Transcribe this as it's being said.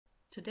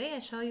Today I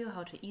show you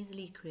how to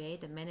easily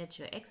create and manage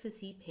your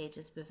XCC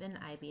pages within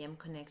IBM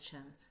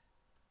Connections.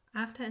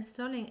 After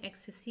installing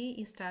XCC,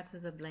 you start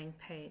with a blank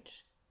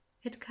page.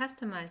 Hit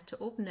Customize to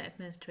open the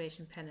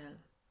administration panel.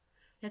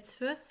 Let's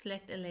first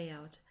select a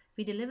layout.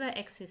 We deliver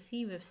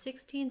XCC with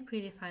 16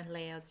 predefined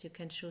layouts you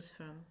can choose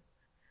from.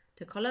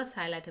 The colors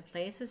highlight the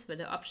places where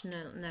the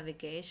optional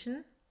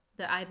navigation,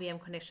 the IBM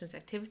Connections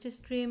activity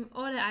stream,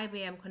 or the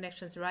IBM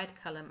Connections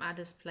write column are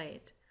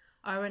displayed.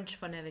 Orange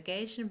for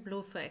navigation,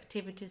 blue for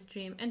activity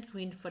stream, and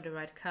green for the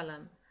write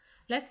column.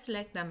 Let's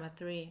select number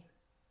 3.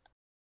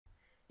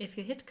 If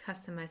you hit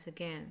Customize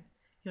again,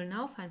 you'll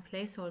now find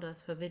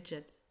placeholders for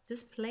widgets,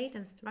 displayed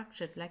and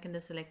structured like in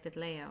the selected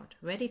layout,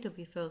 ready to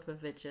be filled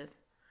with widgets.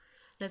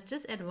 Let's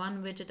just add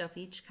one widget of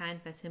each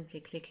kind by simply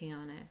clicking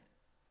on it.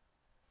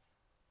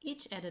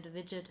 Each added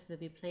widget will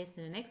be placed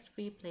in the next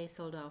free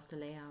placeholder of the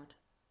layout.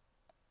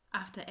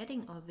 After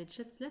adding all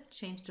widgets, let's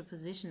change the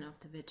position of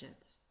the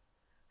widgets.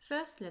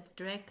 First, let's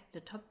drag the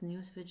top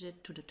news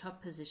widget to the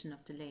top position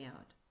of the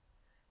layout.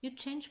 You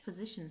change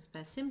positions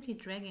by simply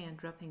dragging and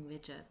dropping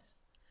widgets.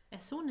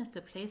 As soon as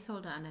the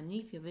placeholder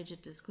underneath your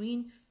widget is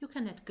green, you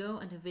can let go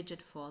and the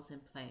widget falls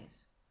in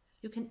place.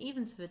 You can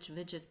even switch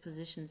widget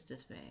positions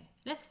this way.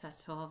 Let's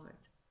fast forward.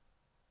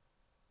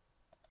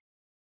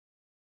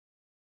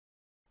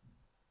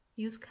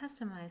 Use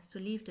Customize to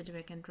leave the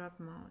drag and drop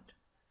mode.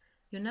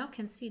 You now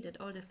can see that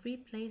all the free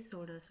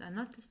placeholders are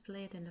not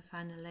displayed in the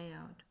final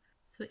layout.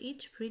 So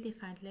each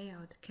predefined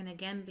layout can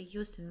again be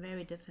used in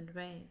very different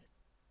ways.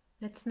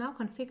 Let's now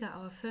configure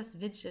our first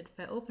widget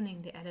by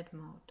opening the Edit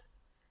mode.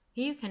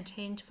 Here you can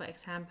change, for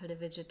example, the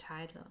widget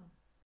title.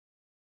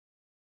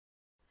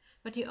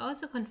 But you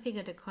also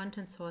configure the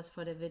content source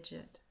for the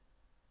widget.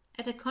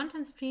 Add a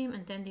content stream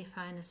and then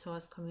define a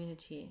source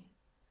community.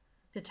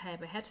 The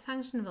type ahead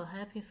function will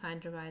help you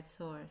find the right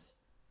source.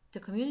 The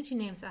community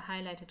names are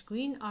highlighted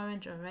green,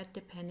 orange, or red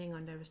depending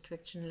on the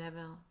restriction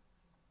level.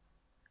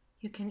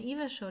 You can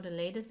either show the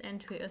latest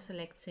entry or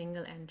select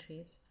single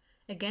entries.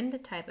 Again, the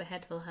type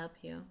ahead will help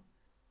you.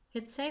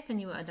 Hit save when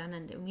you are done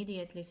and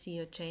immediately see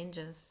your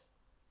changes.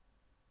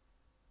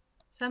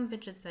 Some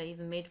widgets are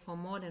even made for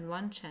more than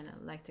one channel,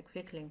 like the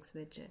Quick Links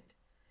widget.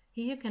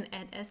 Here you can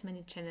add as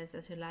many channels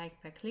as you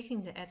like by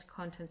clicking the Add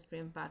Content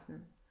Stream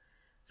button.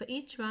 For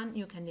each one,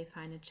 you can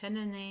define a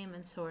channel name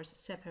and source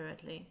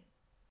separately.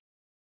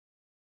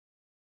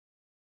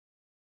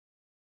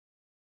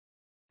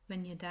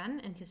 When you're done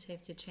and you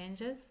saved your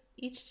changes,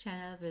 each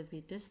channel will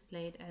be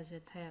displayed as a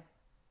tab.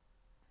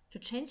 To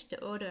change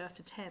the order of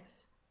the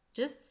tabs,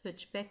 just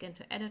switch back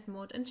into Edit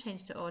mode and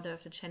change the order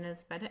of the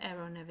channels by the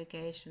arrow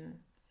navigation.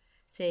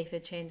 Save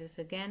your changes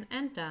again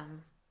and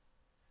done.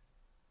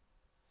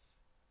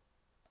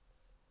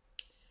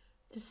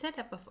 The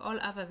setup of all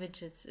other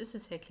widgets is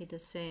exactly the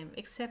same,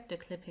 except the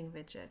clipping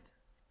widget.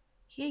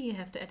 Here you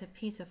have to add a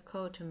piece of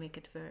code to make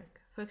it work.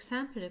 For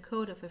example, the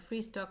code of a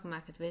free stock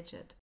market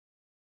widget.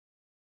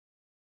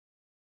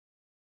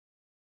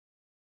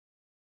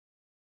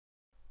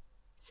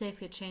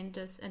 Save your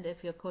changes, and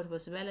if your code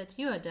was valid,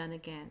 you are done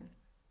again.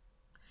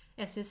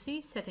 As you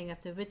see, setting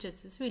up the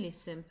widgets is really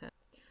simple.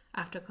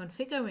 After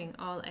configuring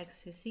all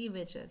XCC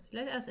widgets,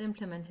 let us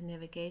implement the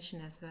navigation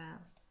as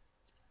well.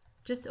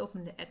 Just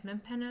open the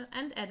admin panel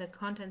and add a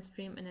content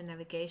stream in the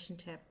navigation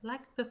tab,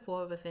 like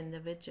before within the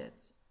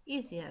widgets.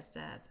 Easy as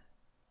that.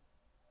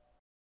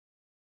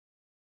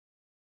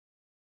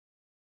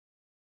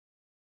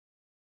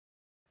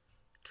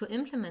 To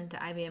implement the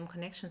IBM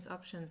Connections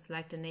options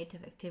like the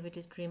native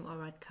activity stream or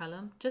write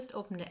column, just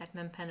open the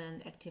admin panel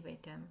and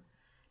activate them.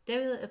 They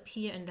will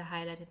appear in the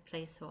highlighted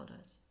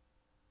placeholders.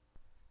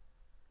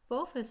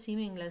 Both will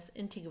seamlessly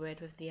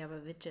integrate with the other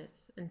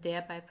widgets and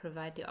thereby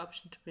provide the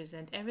option to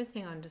present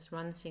everything on this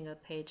one single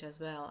page as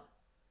well.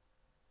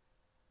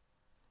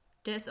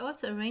 There is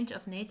also a range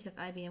of native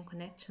IBM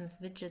Connections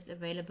widgets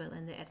available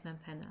in the admin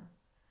panel.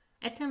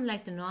 Add them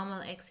like the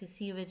normal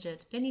XCC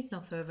widget, they need no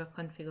further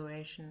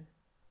configuration.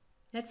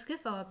 Let's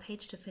give our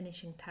page the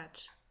finishing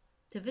touch.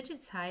 The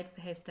widget's height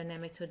behaves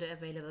dynamic to the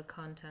available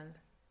content,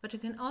 but you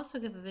can also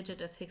give a widget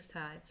a fixed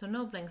height, so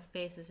no blank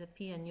spaces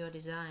appear in your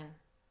design.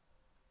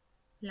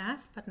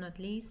 Last but not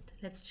least,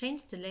 let's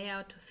change the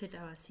layout to fit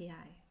our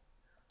CI.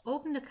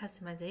 Open the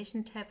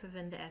Customization tab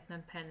within the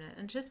admin panel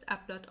and just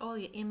upload all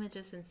your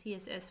images and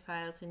CSS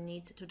files you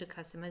need to the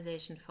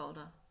customization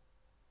folder.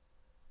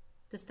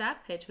 The start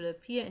page will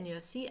appear in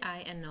your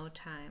CI in no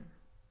time.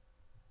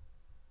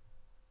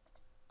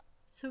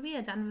 So we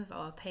are done with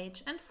our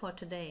page and for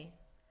today.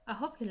 I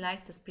hope you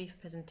liked this brief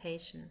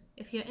presentation.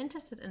 If you're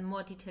interested in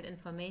more detailed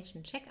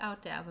information, check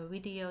out the other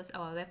videos,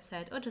 our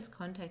website, or just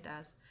contact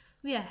us.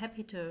 We are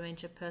happy to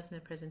arrange a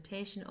personal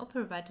presentation or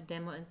provide a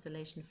demo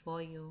installation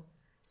for you.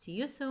 See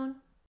you soon!